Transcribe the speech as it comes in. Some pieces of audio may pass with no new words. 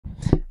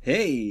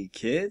Hey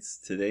kids,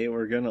 today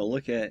we're going to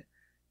look at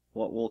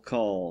what we'll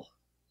call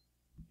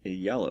a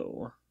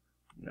yellow,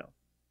 no,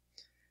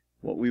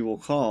 what we will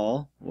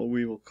call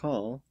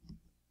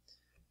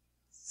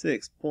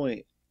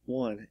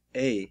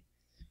 6.1a.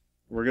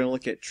 We're going to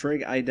look at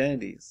trig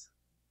identities.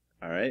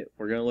 Alright,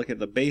 we're going to look at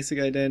the basic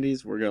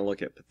identities, we're going to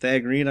look at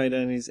Pythagorean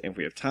identities, and if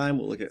we have time,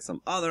 we'll look at some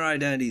other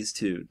identities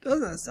too.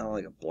 Doesn't that sound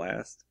like a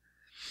blast?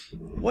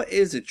 What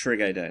is a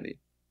trig identity?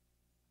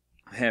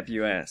 I'm happy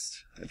you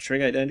asked. A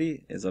trig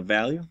identity is a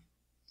value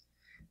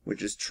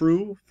which is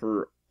true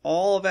for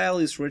all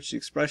values for which the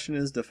expression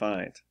is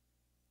defined.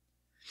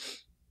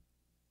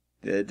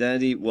 The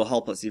identity will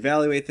help us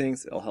evaluate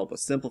things, it'll help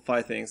us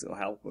simplify things, it'll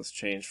help us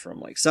change from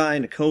like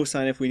sine to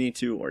cosine if we need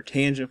to, or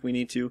tangent if we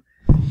need to.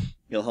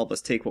 It'll help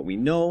us take what we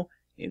know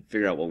and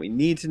figure out what we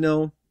need to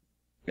know.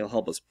 It'll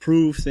help us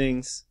prove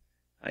things.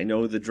 I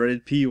know the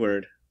dreaded P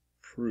word,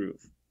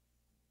 prove.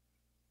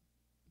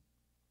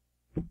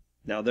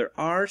 Now there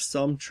are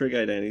some trig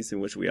identities in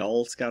which we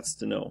all got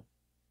to know.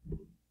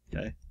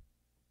 Okay?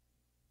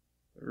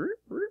 Look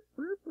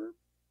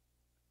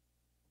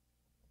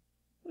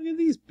at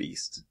these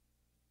beasts.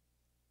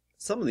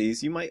 Some of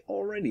these you might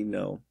already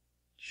know.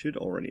 Should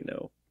already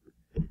know.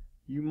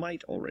 You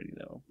might already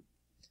know.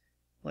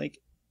 Like,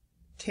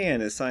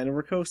 tan is sine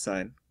over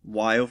cosine.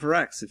 Y over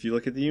x if you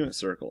look at the unit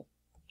circle.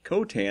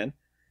 Cotan,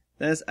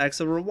 that is x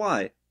over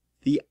y.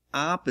 The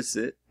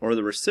opposite, or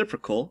the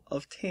reciprocal,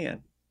 of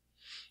tan.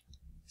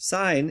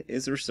 Sine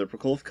is the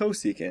reciprocal of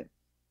cosecant.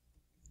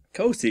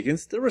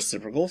 Cosecant's the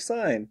reciprocal of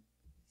sine.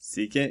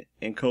 Secant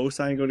and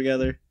cosine go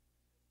together.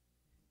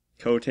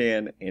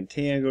 Cotan and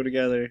tan go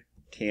together.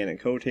 Tan and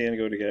cotan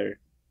go together.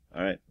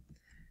 Alright.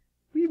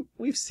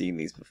 We've seen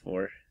these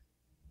before.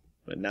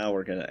 But now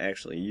we're going to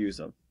actually use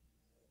them.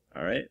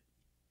 Alright?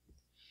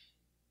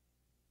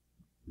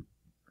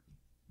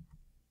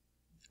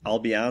 I'll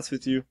be honest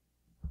with you.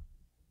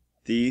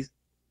 I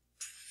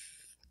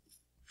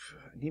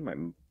need my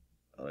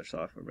other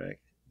software back.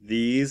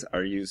 These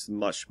are used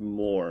much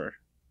more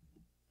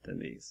than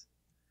these.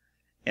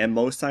 And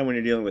most time when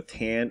you're dealing with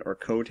tan or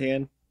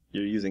cotan,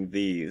 you're using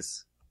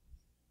these,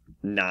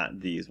 not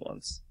these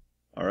ones.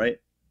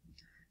 Alright?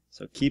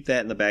 So keep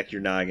that in the back of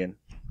your noggin,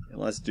 and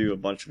let's do a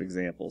bunch of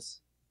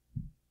examples.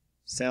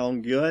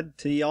 Sound good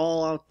to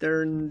y'all out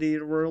there in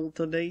the world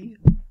today?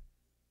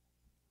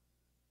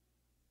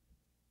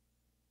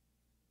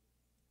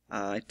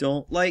 I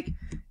don't like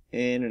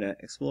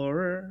Internet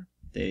Explorer.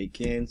 They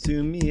can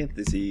sue me if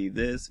they see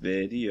this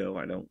video.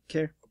 I don't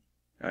care.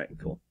 Alright,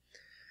 cool.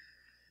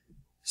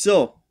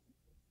 So,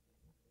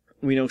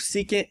 we know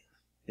secant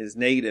is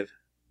negative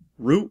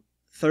root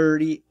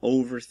 30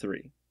 over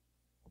 3.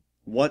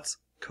 What's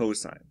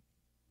cosine?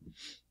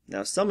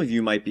 Now, some of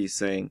you might be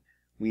saying,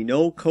 we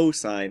know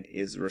cosine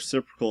is the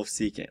reciprocal of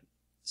secant.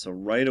 So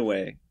right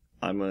away,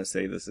 I'm going to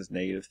say this is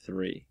negative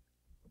 3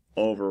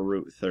 over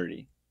root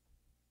 30.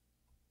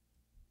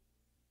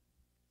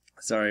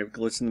 Sorry, I'm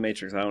glitching the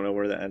matrix. I don't know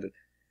where that ended.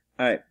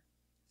 Alright,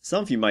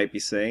 some of you might be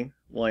saying,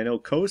 well, I know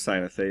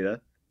cosine of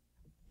theta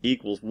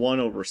equals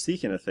 1 over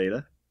secant of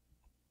theta.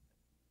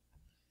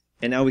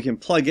 And now we can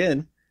plug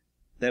in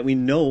that we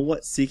know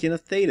what secant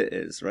of theta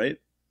is, right?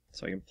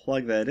 So I can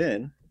plug that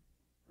in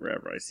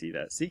wherever I see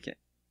that secant.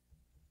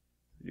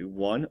 Do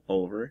 1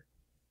 over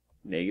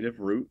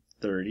negative root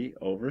 30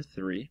 over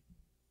 3.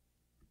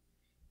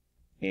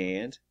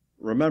 And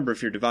remember,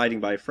 if you're dividing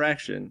by a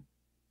fraction,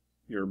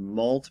 you're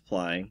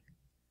multiplying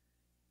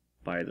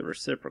by the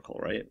reciprocal,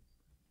 right?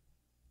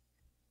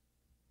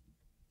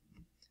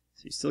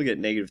 So you still get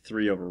negative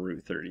 3 over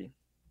root 30.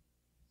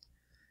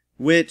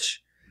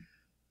 Which,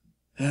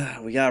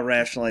 we gotta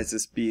rationalize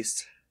this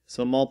beast.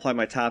 So multiply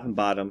my top and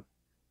bottom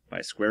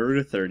by square root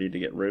of 30 to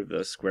get rid of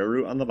the square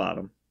root on the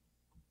bottom.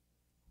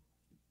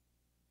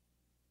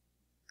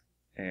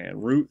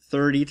 And root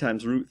 30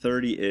 times root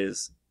 30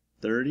 is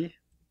 30.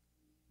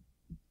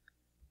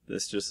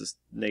 This just is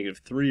negative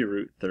 3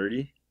 root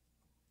 30.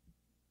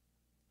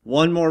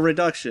 One more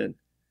reduction.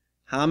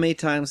 How many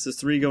times does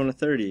 3 go into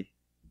 30?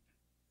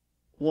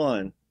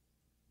 1.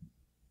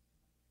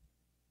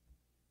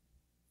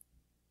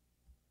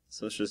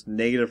 So it's just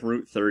negative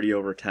root 30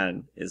 over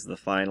 10 is the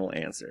final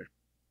answer.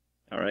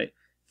 Alright?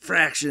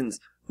 Fractions!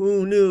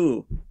 Who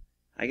knew?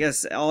 I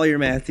guess all your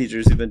math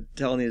teachers have been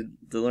telling you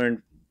to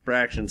learn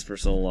fractions for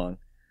so long.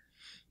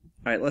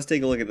 Alright, let's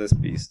take a look at this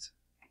beast.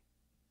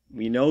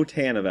 We know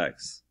tan of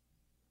x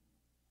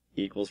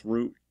equals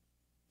root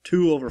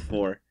 2 over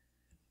 4.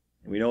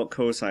 And we know what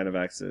cosine of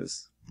x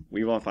is.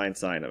 We want to find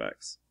sine of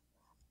x.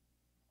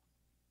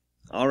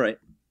 Alright.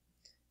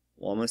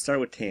 Well, I'm going to start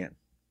with tan.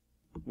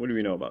 What do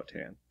we know about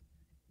tan?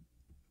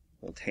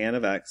 Well, tan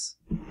of x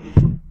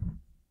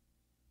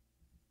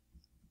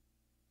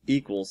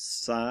equals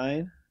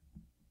sine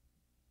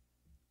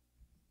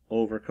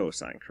over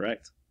cosine,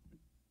 correct?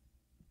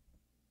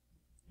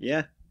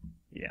 Yeah?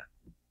 Yeah.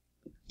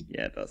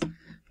 Yeah, it does.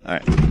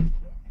 Alright.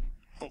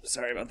 Oh,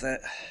 sorry about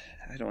that.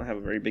 I don't have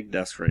a very big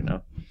desk right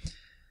now.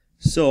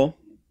 So,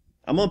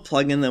 I'm going to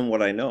plug in then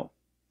what I know.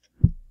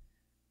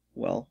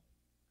 Well,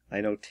 I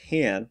know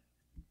tan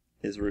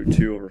is root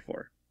 2 over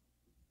 4.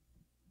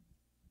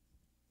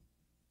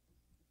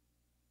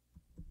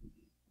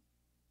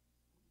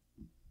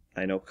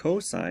 I know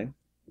cosine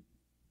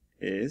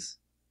is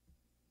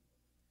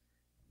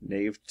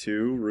negative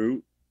 2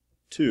 root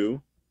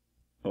 2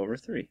 over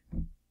 3.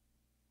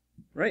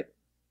 Right?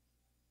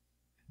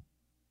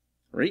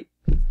 Right?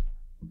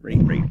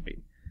 Right.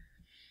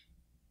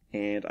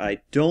 And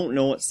I don't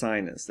know what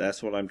sine is.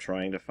 That's what I'm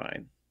trying to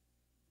find.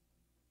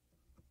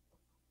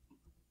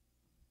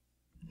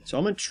 So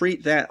I'm going to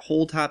treat that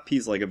whole top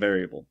piece like a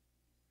variable.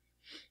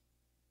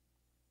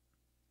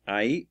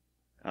 Alright.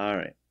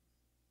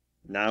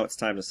 Now it's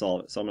time to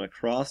solve it. So I'm going to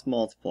cross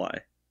multiply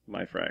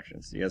my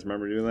fractions. You guys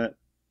remember doing that?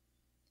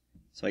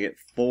 So I get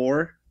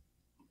 4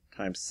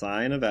 times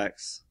sine of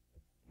x,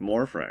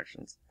 more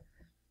fractions,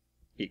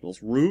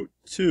 equals root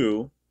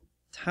 2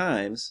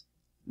 times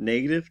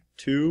negative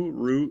 2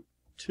 root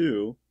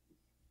 2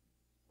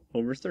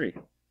 over 3.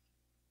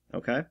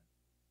 Okay?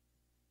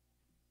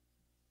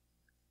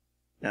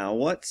 Now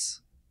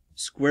what's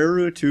square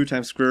root of 2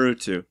 times square root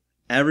of 2?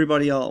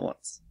 Everybody all at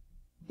once.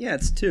 Yeah,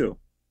 it's 2.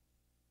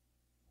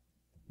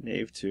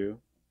 Negative 2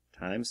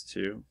 times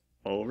 2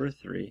 over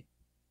 3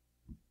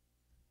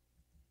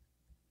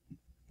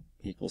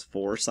 equals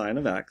 4 sine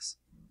of x.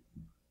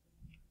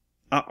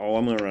 Uh-oh,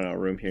 I'm going to run out of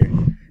room here.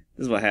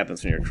 This is what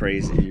happens when you're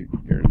crazy.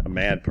 You're a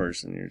mad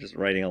person. You're just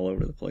writing all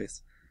over the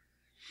place.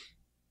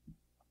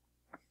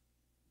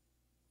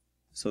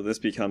 So this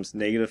becomes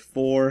negative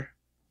 4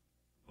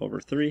 over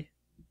 3.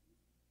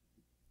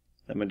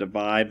 I'm going to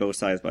divide both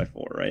sides by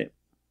 4, right?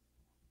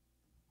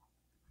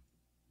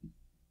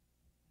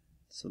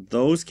 So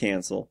those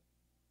cancel.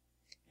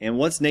 And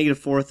what's negative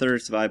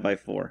 4/3 divided by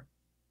 4?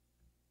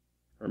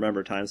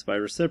 Remember, times by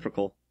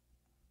reciprocal.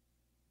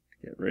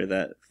 Get rid of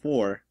that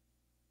 4.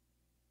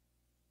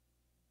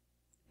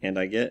 And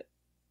I get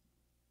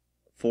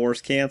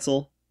 4's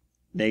cancel,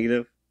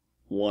 negative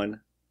 1/3.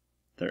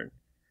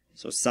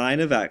 So sine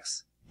of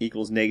x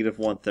equals negative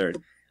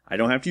 1/3. I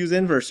don't have to use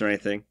inverse or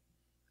anything.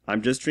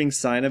 I'm just treating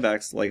sine of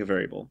x like a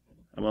variable.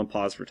 I'm going to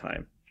pause for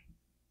time.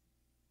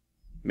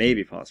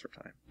 Maybe pause for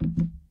time.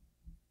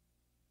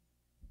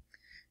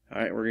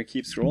 Alright, we're going to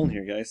keep scrolling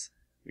here, guys.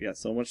 We got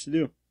so much to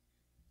do.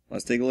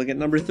 Let's take a look at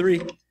number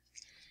 3.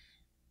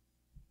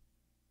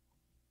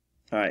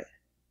 Alright,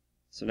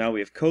 so now we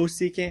have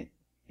cosecant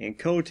and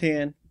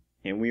cotan,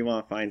 and we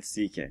want to find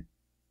secant.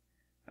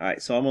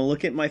 Alright, so I'm going to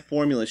look at my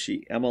formula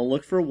sheet. I'm going to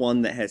look for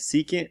one that has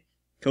secant,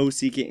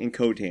 cosecant, and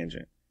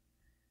cotangent.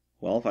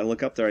 Well, if I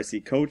look up there, I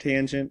see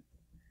cotangent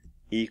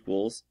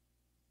equals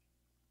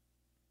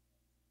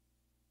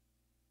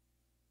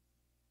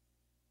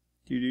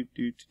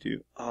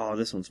oh,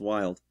 this one's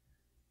wild.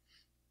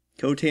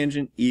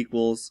 Cotangent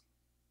equals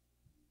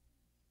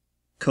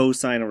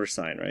cosine over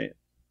sine, right?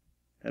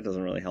 That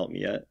doesn't really help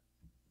me yet.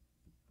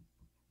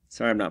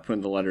 Sorry I'm not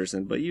putting the letters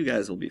in, but you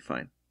guys will be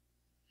fine.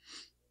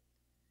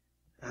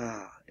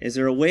 Is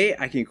there a way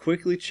I can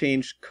quickly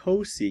change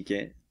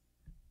cosecant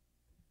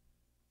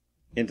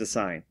into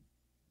sine?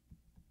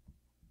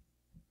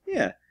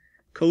 Yeah,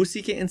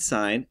 cosecant and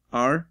sine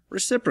are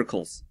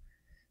reciprocals.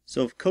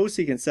 So if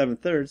cosecant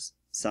 7/3,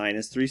 sine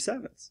is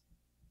 3/7.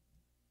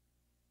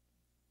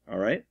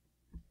 Alright?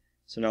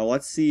 So now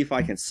let's see if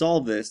I can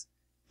solve this,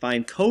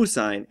 find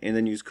cosine, and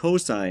then use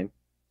cosine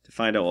to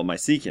find out what my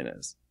secant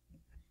is.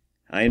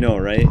 I know,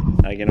 right?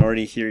 I can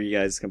already hear you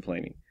guys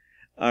complaining.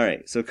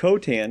 Alright, so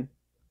cotan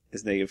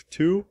is negative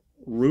 2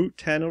 root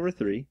 10 over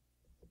 3.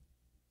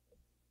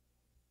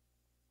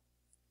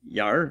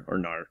 Yar or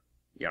nar?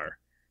 Yar.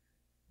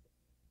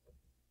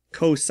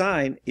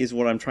 Cosine is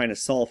what I'm trying to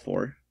solve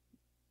for.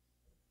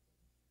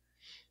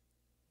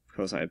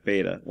 Cosine of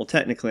beta. Well,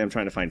 technically I'm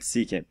trying to find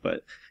secant,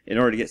 but in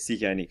order to get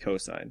secant I need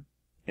cosine.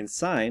 And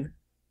sine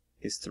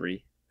is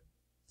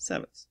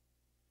 3/7.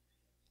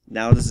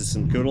 Now this is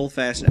some good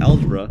old-fashioned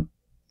algebra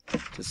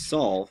to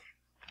solve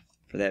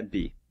for that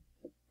b.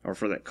 Or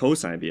for that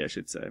cosine b, I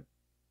should say.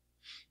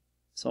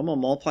 So I'm going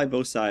to multiply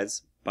both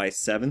sides by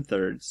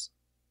 7/3.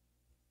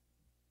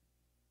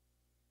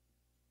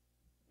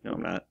 No,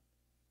 I'm not.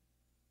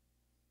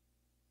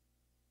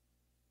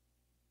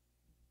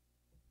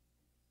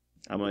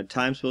 I'm going to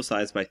times both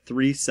sides by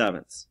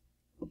 3/7.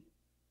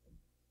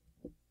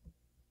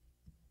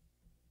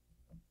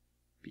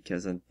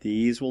 Because then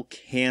these will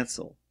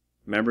cancel.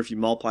 Remember, if you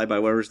multiply by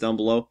whatever's down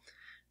below,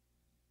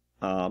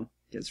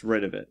 gets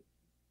rid of it.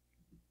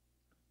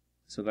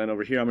 So then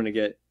over here I'm going to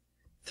get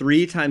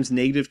 3 times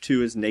negative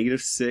 2 is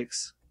negative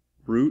 6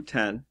 root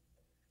 10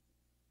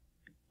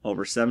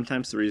 over 7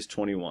 times 3 is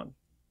 21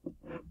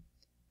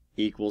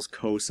 equals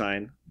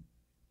cosine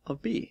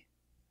of b.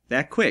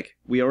 That quick.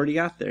 We already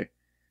got there.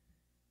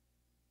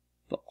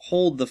 But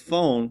hold the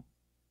phone,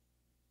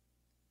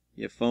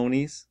 you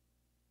phonies.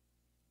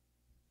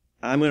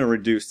 I'm going to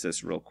reduce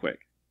this real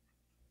quick.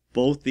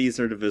 Both these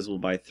are divisible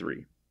by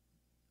 3.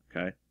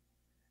 Okay?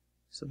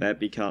 So that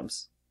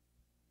becomes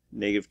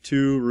negative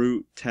 2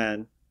 root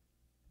 10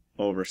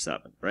 over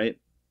 7, right?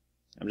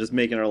 I'm just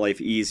making our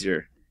life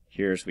easier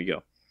here as we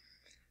go.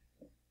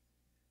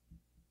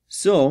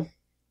 So,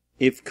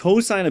 if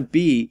cosine of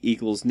b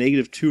equals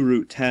negative 2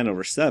 root 10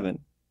 over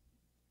 7,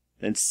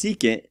 then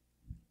secant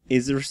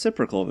is the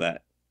reciprocal of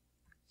that.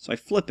 So I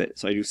flip it.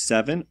 So I do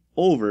 7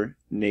 over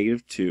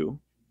negative 2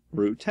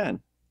 root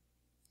 10.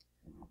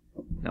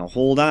 Now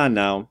hold on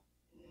now.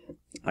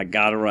 I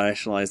gotta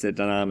rationalize that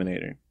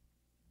denominator.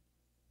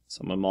 So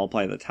I'm going to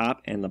multiply the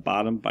top and the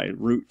bottom by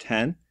root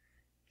 10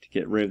 to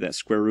get rid of that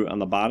square root on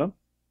the bottom.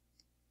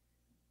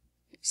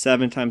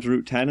 7 times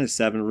root 10 is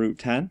 7 root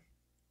 10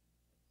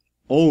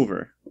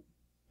 over,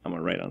 I'm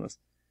going to write on this,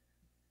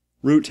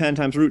 root 10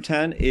 times root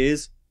 10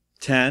 is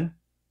 10,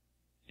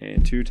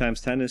 and 2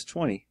 times 10 is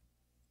 20.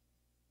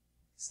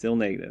 Still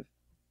negative.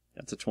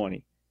 That's a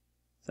 20.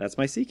 So that's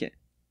my secant.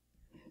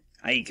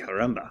 Ay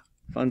caramba.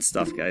 Fun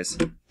stuff, guys.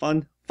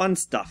 Fun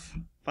stuff.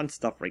 Fun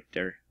stuff right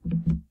there.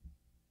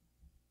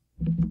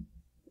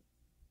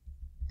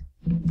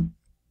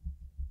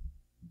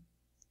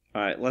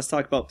 Alright, let's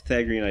talk about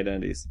Pythagorean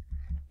identities.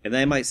 And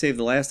then I might save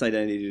the last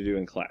identity to do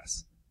in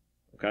class.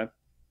 Okay?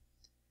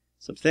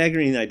 So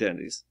Pythagorean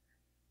identities.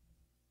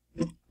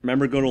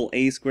 Remember good old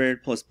a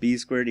squared plus b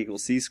squared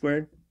equals c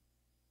squared?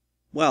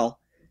 Well,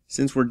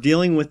 since we're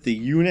dealing with the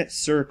unit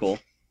circle,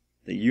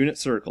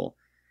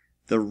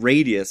 the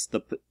radius,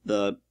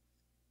 the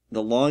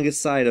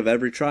longest side of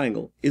every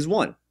triangle is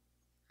 1.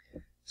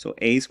 So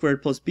a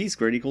squared plus b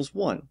squared equals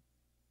 1.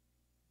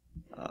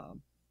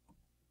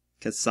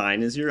 Because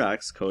sine is your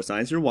x,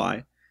 cosine is your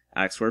y,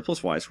 x squared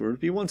plus y squared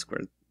would be 1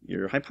 squared,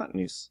 your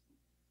hypotenuse.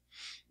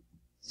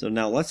 So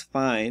now let's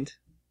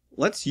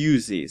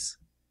use these.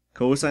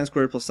 Cosine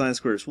squared plus sine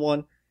squared is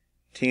 1,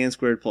 tan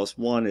squared plus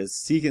 1 is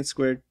secant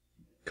squared,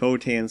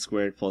 cotan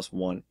squared plus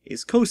 1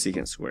 is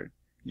cosecant squared.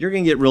 You're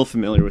going to get real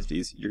familiar with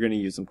these. You're going to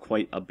use them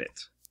quite a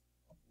bit.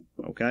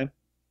 Okay?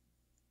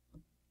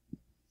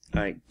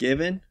 Alright,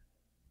 given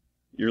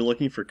you're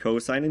looking for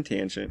cosine and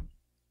tangent,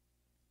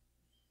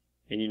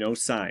 and you know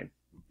sine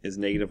is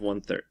negative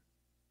 1/3.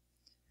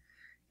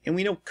 And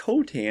we know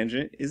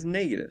cotangent is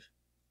negative.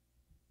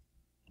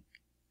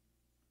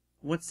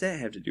 What's that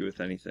have to do with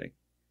anything?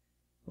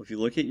 Well, if you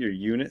look at your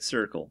unit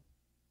circle,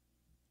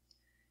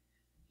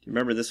 do you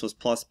remember this was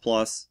plus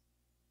plus,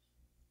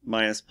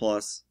 minus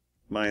plus,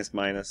 minus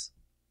minus,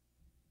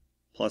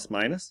 plus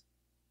minus?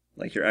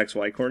 Like your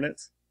xy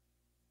coordinates?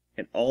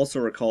 And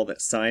also recall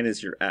that sine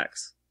is your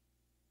x.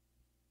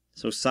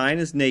 So sine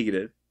is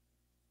negative.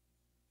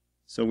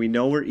 So we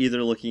know we're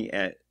either looking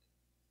at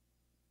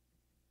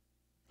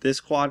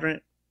this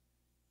quadrant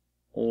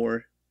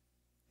or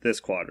this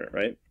quadrant,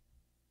 right?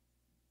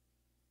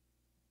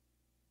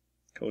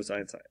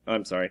 Cosine, sine. Oh,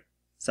 I'm sorry.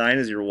 Sine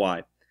is your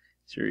y.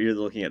 So you're either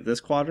looking at this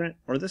quadrant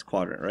or this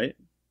quadrant, right?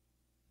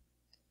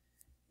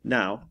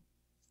 Now,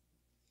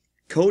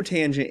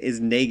 cotangent is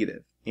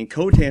negative, and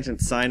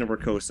cotangent is sine over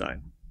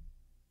cosine.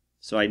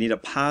 So I need a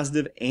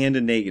positive and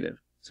a negative.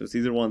 So it's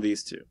either one of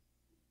these two.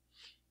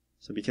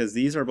 So because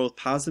these are both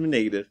positive and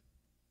negative,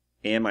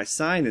 and my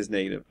sine is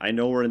negative, I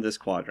know we're in this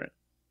quadrant.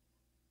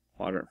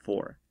 Quadrant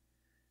 4.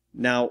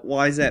 Now,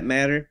 why does that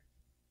matter?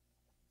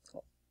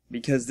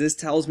 Because this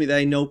tells me that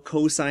I know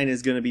cosine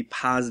is going to be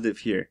positive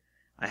here.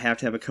 I have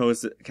to have a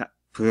positive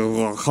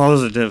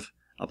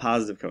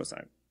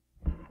cosine.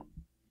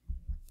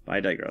 But I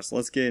digress.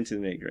 Let's get into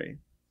the nitty-gritty.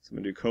 So I'm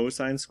going to do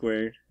cosine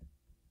squared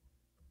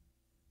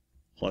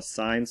plus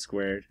sine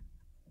squared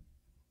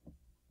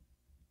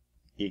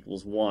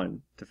equals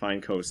 1 to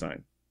find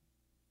cosine.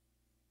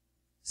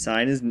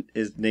 Sine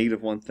is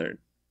negative 1/3. So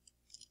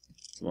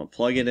I'm going to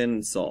plug it in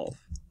and solve.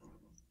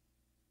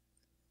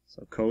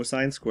 So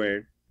cosine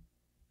squared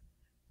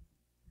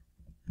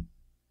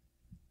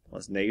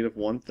plus negative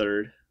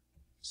 1/3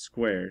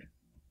 squared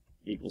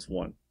equals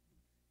 1.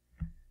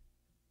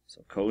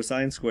 So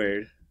cosine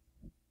squared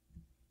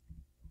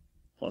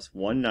plus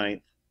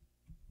 1/9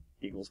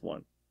 equals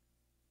 1.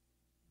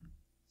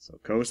 So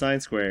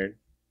cosine squared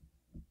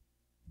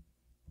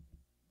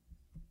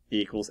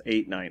equals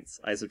 8/9.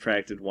 I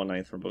subtracted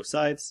 1/9 from both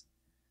sides,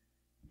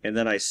 and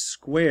then I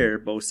square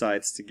both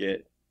sides to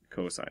get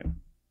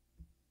cosine.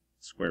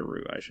 Square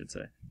root, I should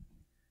say.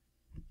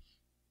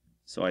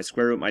 So I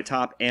square root my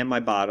top and my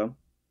bottom.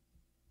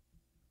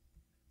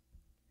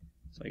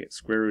 So I get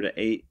square root of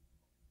 8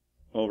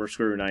 over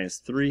square root of 9 is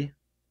 3.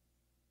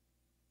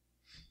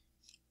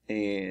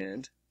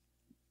 And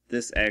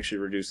this actually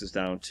reduces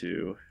down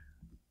to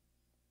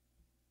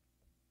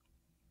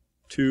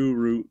 2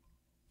 root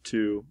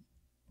 2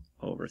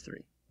 over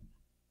 3.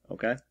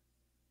 Okay?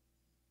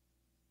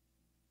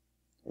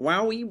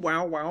 Wowie,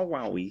 wow, wow,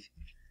 wowie.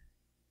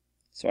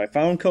 So I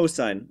found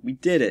cosine. We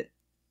did it.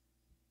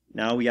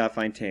 Now we gotta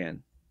find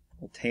tan.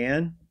 Well,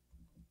 tan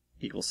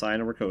equals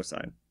sine over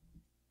cosine.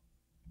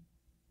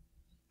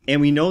 And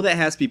we know that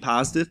has to be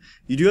positive.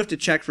 You do have to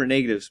check for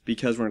negatives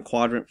because we're in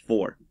quadrant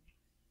 4.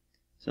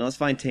 So let's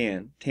find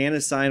tan. Tan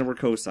is sine over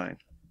cosine.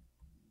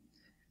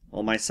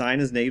 Well, my sine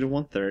is negative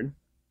 1/3.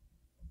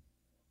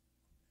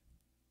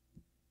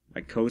 My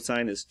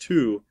cosine is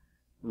 2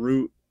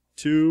 root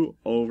 2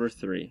 over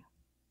 3.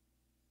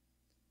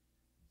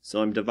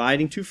 So I'm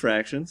dividing two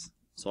fractions.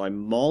 So I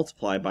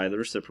multiply by the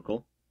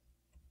reciprocal.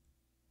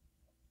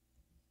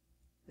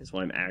 is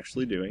what I'm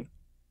actually doing.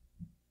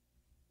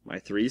 My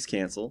 3's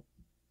cancel.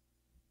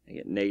 I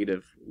get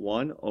negative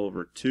 1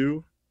 over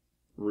 2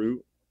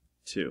 root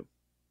 2.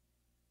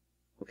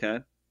 Okay?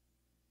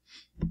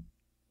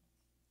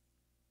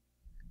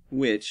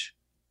 Which,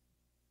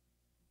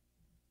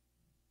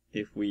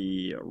 if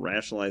we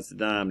rationalize the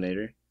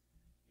denominator,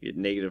 we get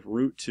negative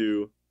root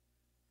 2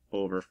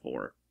 over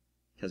 4.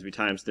 Because we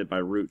times it by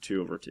root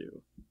 2 over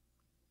 2.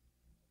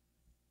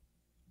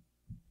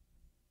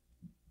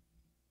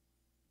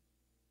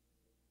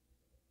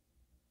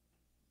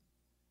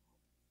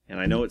 And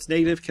I know it's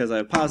negative because I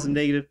have positive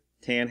negative.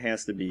 Tan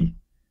has to be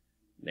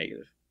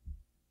negative.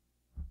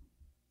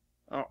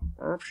 Oh,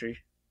 oopsie.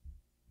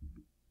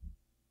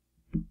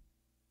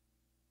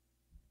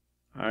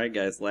 Alright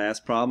guys,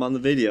 last problem on the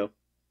video.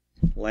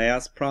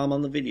 Last problem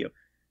on the video.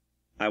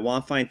 I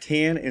want to find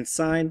tan and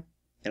sine,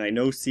 and I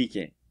know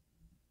secant.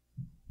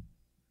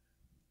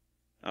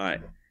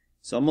 Alright,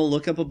 so I'm going to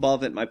look up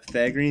above at my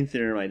Pythagorean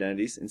theorem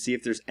identities and see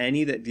if there's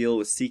any that deal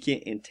with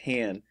secant and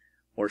tan,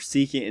 or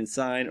secant and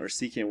sine, or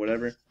secant and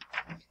whatever.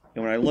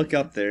 And when I look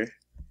up there,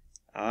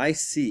 I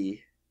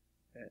see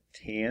that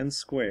tan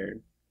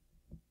squared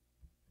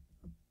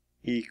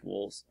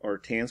equals, or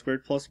tan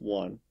squared plus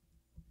 1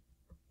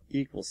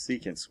 equals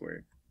secant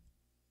squared.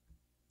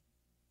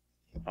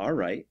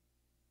 Alright,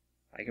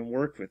 I can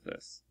work with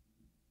this.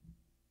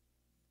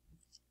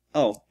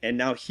 Oh, and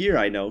now here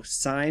I know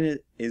sine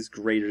is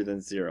greater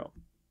than 0.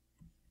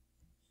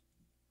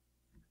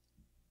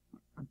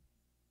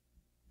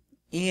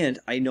 And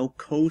I know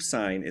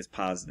cosine is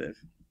positive.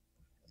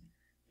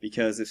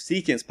 Because if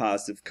secant's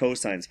positive,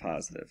 cosine's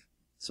positive.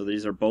 So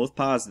these are both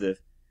positive.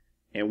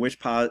 And which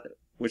quadrant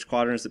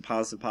is it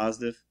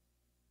positive?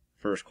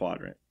 First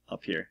quadrant,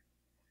 up here.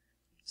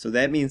 So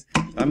that means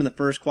if I'm in the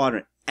first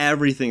quadrant,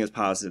 everything is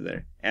positive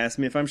there. Ask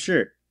me if I'm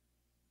sure.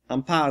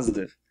 I'm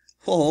positive.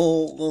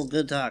 Oh,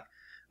 good talk.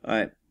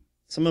 Alright,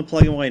 so I'm going to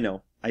plug in what I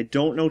know. I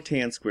don't know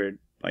tan squared,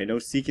 but I know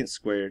secant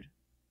squared,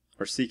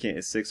 or secant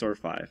is 6 over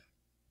 5.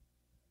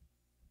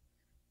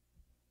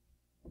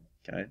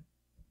 Okay.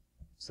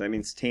 So that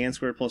means tan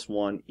squared plus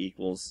 1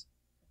 equals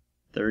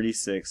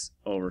 36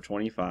 over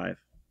 25.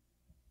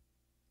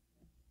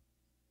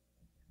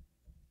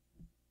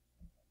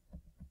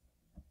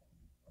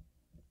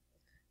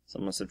 So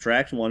I'm going to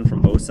subtract 1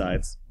 from both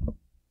sides.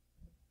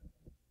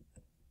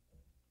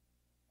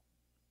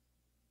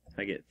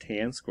 I get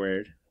tan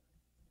squared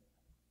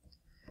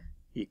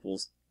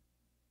equals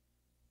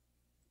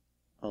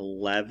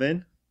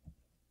 11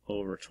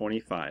 over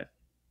 25.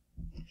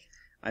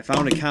 I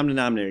found a common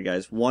denominator,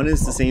 guys. 1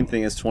 is the same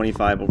thing as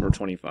 25 over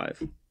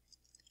 25.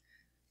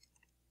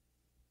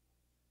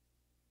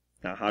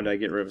 Now, how do I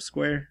get rid of a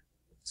square?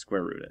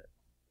 Square root it.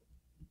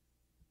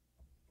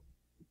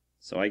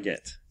 So I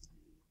get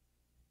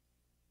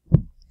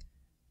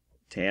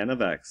tan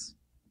of x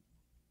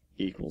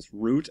equals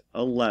root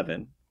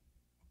 11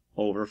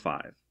 over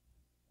 5.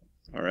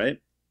 Alright?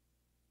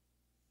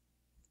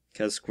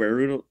 Because square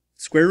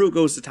root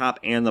goes to top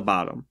and the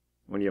bottom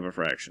when you have a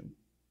fraction.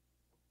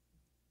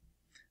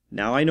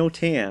 Now I know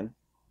tan,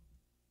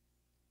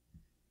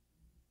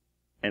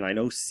 and I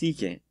know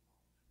secant,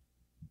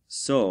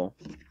 so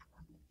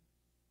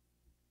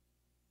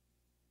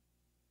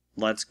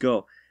let's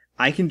go.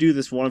 I can do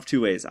this one of two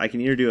ways. I can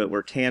either do it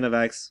where tan of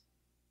x,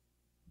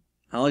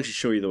 I'll actually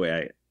show you the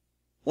way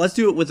let's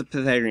do it with the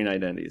Pythagorean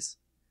identities.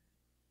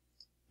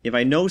 If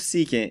I know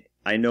secant,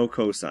 I know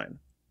cosine.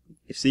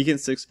 If secant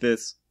is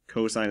 6/5,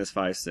 cosine is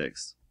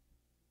 5/6.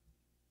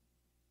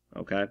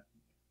 Okay?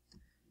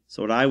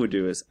 So what I would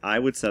do is I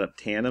would set up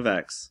tan of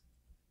x,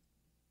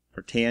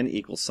 or tan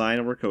equals sine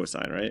over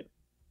cosine, right?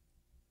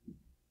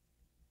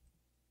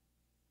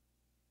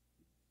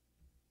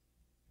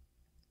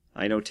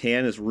 I know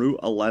tan is root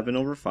 11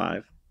 over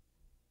 5.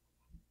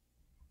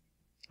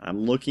 I'm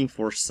looking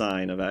for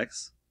sine of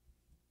x,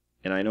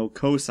 and I know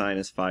cosine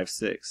is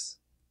 5/6.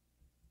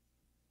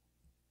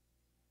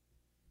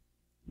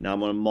 Now I'm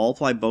going to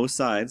multiply both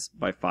sides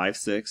by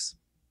 5/6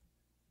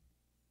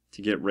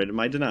 to get rid of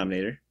my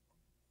denominator.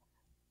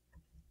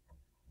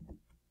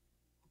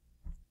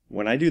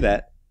 When I do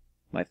that,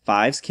 my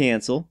 5's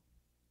cancel,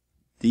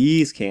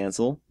 these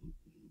cancel,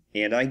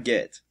 and I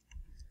get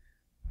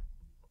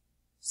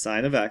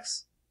sine of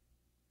x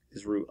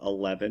is root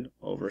 11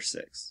 over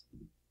 6.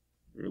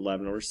 Root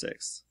 11 over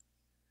 6.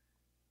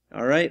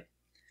 Alright.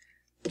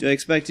 Do I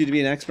expect you to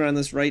be an expert on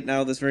this right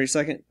now, this very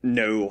second?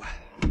 No.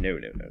 No.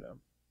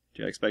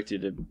 Do I expect you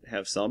to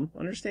have some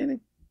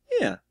understanding?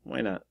 Yeah,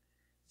 why not?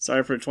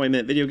 Sorry for a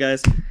 20-minute video,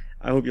 guys.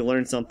 I hope you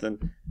learned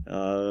something.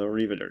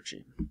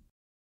 Arrivederci.